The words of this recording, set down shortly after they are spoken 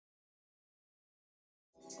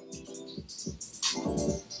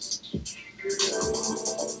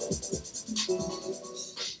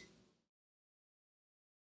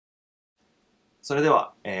それで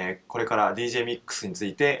は、これから DJ ミックスにつ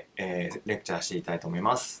いて、レクチャーしていきたいと思い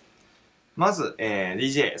ます。まず、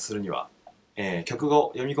DJ するには、曲を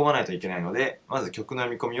読み込まないといけないので、まず曲の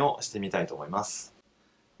読み込みをしてみたいと思います。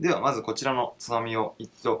ではまずこちらのつまみを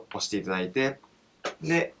一度押していただいて、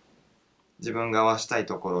で、自分が合わしたい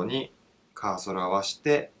ところにカーソルを合わし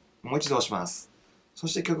て、もう一度押します。そ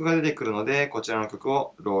して曲が出てくるので、こちらの曲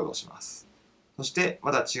をロードします。そして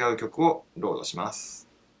また違う曲をロードします。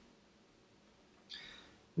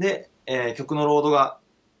で、曲のロードが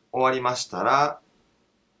終わりましたら、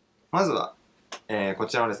まずは、こ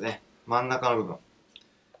ちらのですね、真ん中の部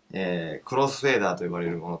分、クロスフェーダーと呼ばれ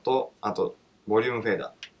るものと、あと、ボリュームフェーダ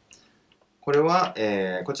ー。これは、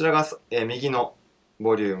こちらが、右の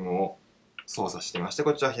ボリュームを操作していまして、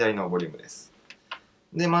こちらは左のボリュームです。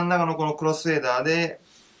で、真ん中のこのクロスフェーダーで、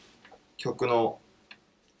曲の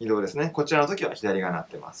移動ですね。こちらの時は左が鳴っ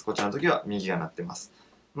てます。こちらの時は右が鳴ってます。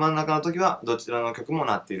真ん中の時はどちらの曲も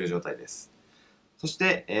鳴っている状態です。そし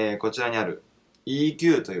て、こちらにある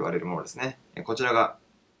EQ と言われるものですね。こちらが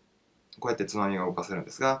こうやってつまみが動かせるん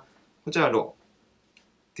ですが、こちらはロー。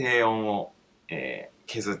低音を、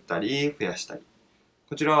削ったり増やしたり。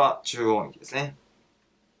こちらは中音域ですね。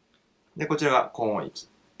で、こちらが高音域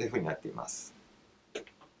という風になっています。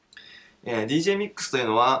DJ ミックスという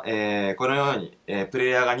のは、このように、プレ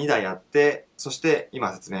イヤーが2台あって、そして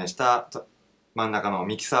今説明した真ん中の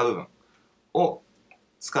ミキサー部分を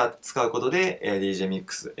使うことで、DJ ミッ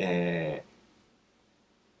クス、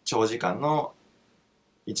長時間の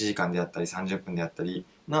1時間であったり30分であったり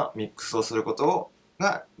のミックスをすること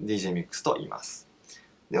が DJ ミックスと言います。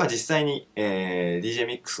では実際に、DJ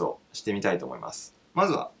ミックスをしてみたいと思います。ま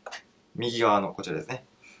ずは右側のこちらですね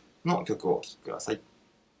の曲をお聴きください。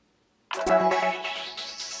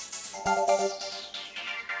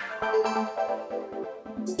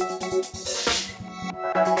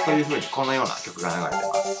というふうにこのような曲が流れてい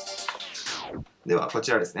ます。ではこ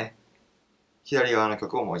ちらですね、左側の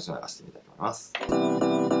曲をもう一度流してみたいと思います。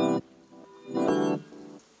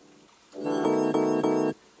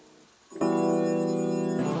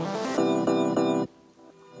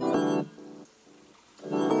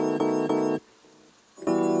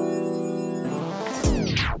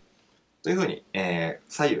というふうに、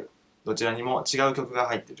左右どちらにも違う曲が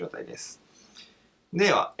入っている状態です。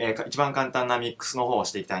では、一番簡単なミックスの方を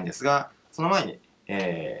していきたいんですが、その前に、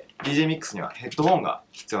DJ ミックスにはヘッドホンが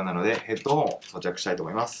必要なのでヘッドホンを装着したいと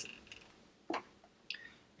思います。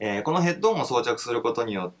このヘッドホンを装着すること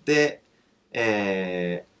によって、今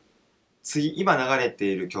流れて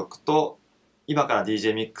いる曲と今から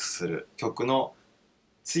DJ ミックスする曲の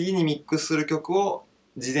次にミックスする曲を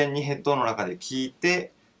事前にヘッドホンの中で聴い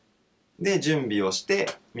て、で準備をして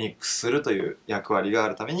ミックスするという役割があ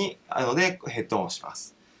るためにヘッドホンをしま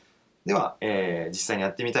す。では、実際にや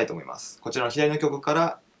ってみたいと思います。こちらの左の曲か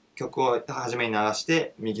ら曲を初めに流し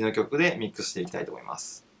て右の曲でミックスしていきたいと思いま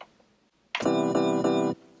す。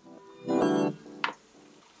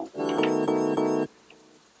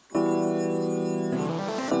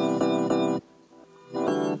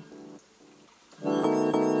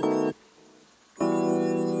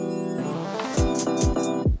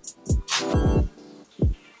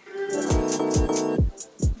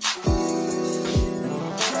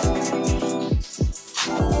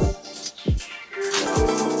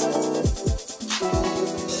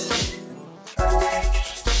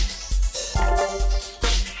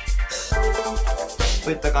と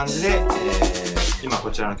いった感じで、今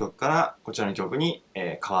こちらの曲からこちらの曲に、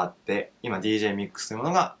変わって今 DJ ミックスというも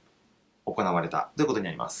のが行われたということに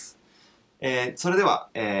なります。それでは、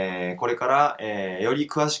これから、より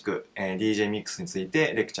詳しく、DJ ミックスについ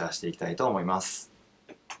てレクチャーしていきたいと思います。